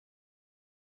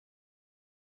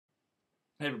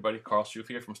Hey everybody, Carl Schoof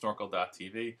here from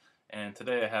Snorkel.tv, and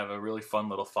today I have a really fun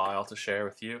little file to share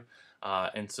with you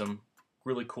and some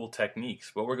really cool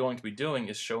techniques. What we're going to be doing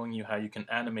is showing you how you can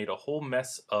animate a whole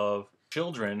mess of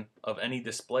children of any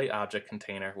display object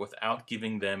container without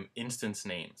giving them instance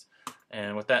names.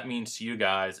 And what that means to you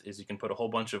guys is you can put a whole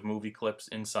bunch of movie clips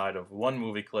inside of one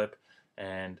movie clip,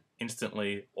 and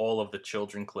instantly all of the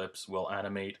children clips will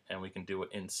animate, and we can do it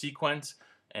in sequence.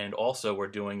 And also we're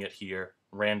doing it here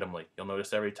randomly. You'll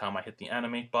notice every time I hit the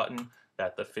animate button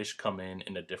that the fish come in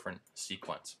a different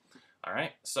sequence.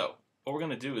 Alright, so what we're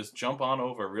going to do is jump on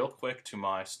over real quick to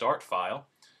my start file,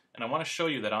 and I want to show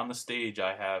you that on the stage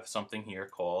I have something here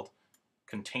called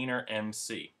Container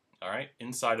MC. Alright,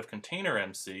 inside of Container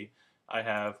MC I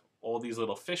have all these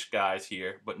little fish guys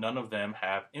here, but none of them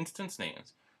have instance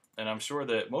names. And I'm sure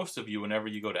that most of you, whenever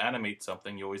you go to animate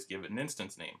something, you always give it an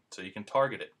instance name so you can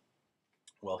target it.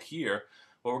 Well, here,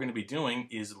 what we're going to be doing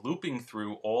is looping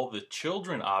through all the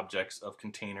children objects of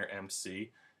Container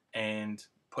MC and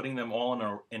putting them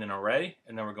all in an array,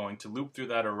 and then we're going to loop through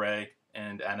that array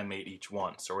and animate each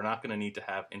one. So we're not going to need to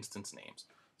have instance names.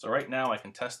 So right now I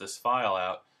can test this file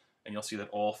out, and you'll see that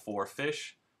all 4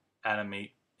 fish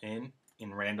animate in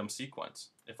random sequence.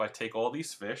 If I take all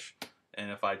these fish, and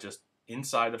if I just,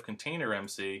 inside of Container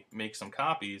MC, make some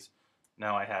copies,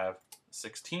 now I have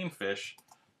 16 fish.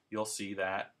 You'll see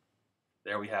that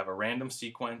there we have a random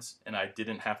sequence, and I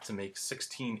didn't have to make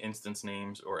 16 instance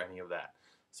names or any of that.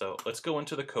 So let's go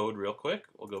into the code real quick.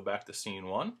 We'll go back to scene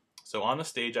 1. So on the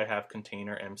stage I have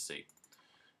Container MC.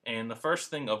 And the first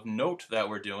thing of note that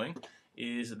we're doing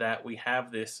is that we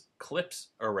have this clips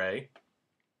array,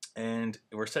 and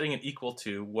we're setting it equal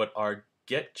to what our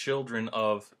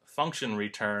getChildrenOf function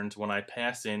returns when I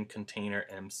pass in Container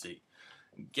MC.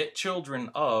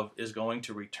 GetChildrenOf is going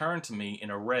to return to me an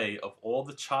array of all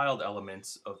the child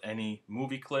elements of any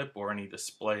movie clip or any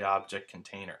display object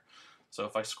container. So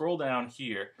if I scroll down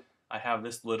here, I have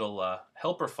this little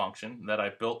helper function that I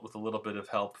built with a little bit of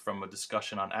help from a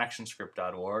discussion on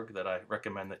actionscript.org that I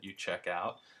recommend that you check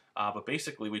out. But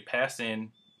basically we pass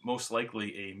in most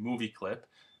likely a movie clip.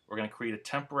 We're going to create a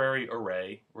temporary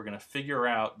array. We're going to figure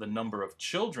out the number of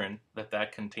children that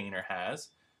that container has.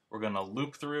 We're going to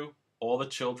loop through all the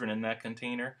children in that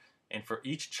container, and for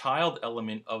each child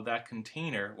element of that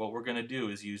container, what we're going to do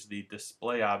is use the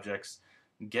DisplayObject's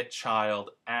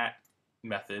getChildAt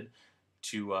method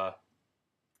to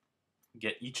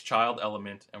get each child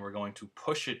element, and we're going to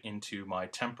push it into my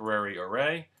temporary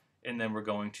array, and then we're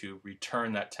going to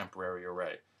return that temporary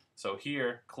array. So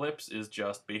here, clips is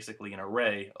just basically an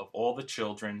array of all the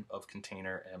children of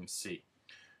Container MC.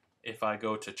 If I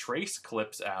go to trace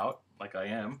clips out, like I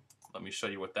am, let me show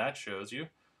you what that shows you.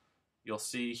 You'll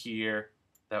see here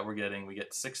that we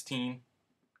get 16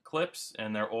 clips,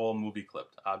 and they're all movie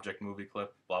clipped, object movie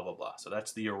clip, blah, blah, blah. So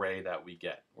that's the array that we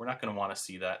get. We're not going to want to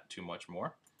see that too much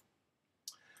more.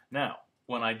 Now,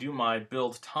 when I do my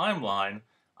build timeline,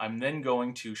 I'm then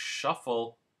going to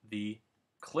shuffle the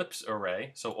clips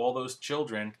array. So all those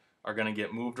children are going to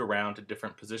get moved around to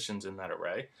different positions in that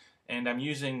array. And I'm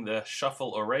using the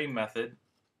shuffle array method,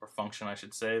 or function I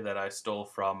should say, that I stole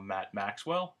from Matt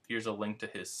Maxwell. Here's a link to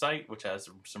his site, which has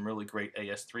some really great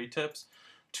AS3 tips.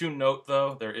 To note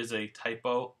though, there is a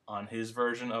typo on his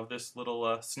version of this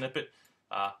little snippet.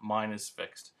 Mine is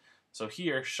fixed. So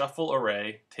here, shuffle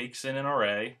array takes in an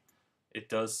array, it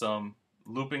does some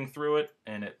looping through it,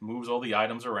 and it moves all the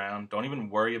items around. Don't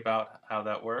even worry about how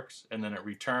that works. And then it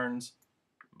returns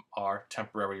our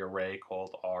temporary array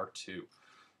called R2.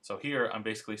 So here I'm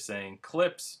basically saying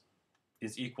clips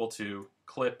is equal to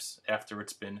clips after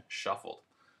it's been shuffled.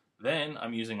 Then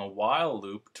I'm using a while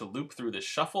loop to loop through this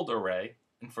shuffled array,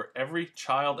 and for every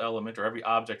child element, or every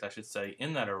object I should say,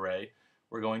 in that array,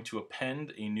 we're going to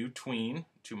append a new tween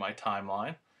to my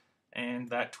timeline, and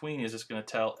that tween is just going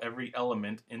to tell every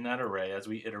element in that array as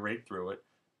we iterate through it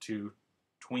to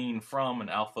tween from an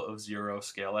alpha of 0,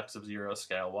 scale x of 0,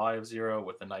 scale y of 0,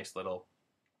 with a nice little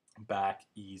back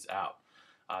ease out.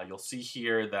 You'll see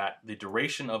here that the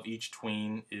duration of each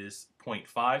tween is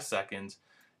 0.5 seconds,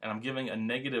 and I'm giving a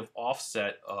negative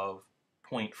offset of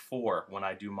 0.4 when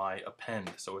I do my append.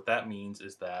 So what that means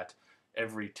is that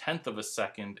every 1/10 of a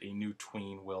second a new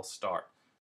tween will start.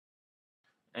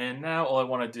 And now all I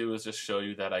want to do is just show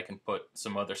you that I can put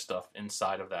some other stuff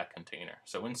inside of that container.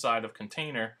 So inside of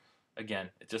container, again,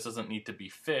 it just doesn't need to be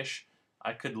fish.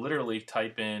 I could literally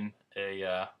type in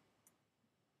a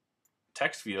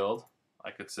text field. I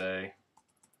could say,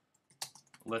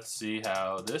 let's see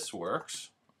how this works,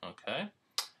 okay?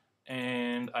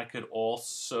 And I could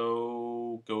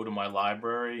also go to my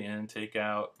library and take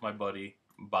out my buddy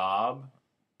Bob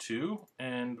 2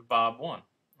 and Bob 1.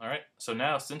 All right, so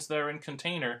now since they're in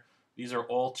container, these are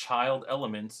all child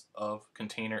elements of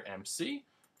container MC,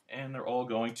 and they're all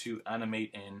going to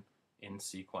animate in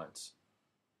sequence.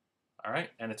 All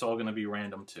right, and it's all going to be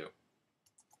random too.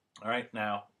 All right,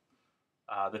 now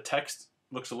the text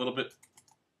looks a little bit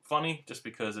funny just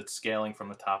because it's scaling from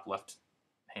the top left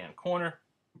hand corner,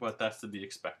 but that's to be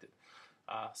expected.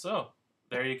 So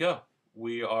there you go.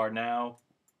 We are now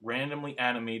randomly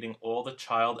animating all the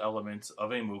child elements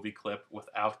of a movie clip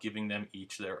without giving them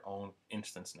each their own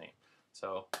instance name.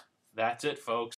 So that's it, folks.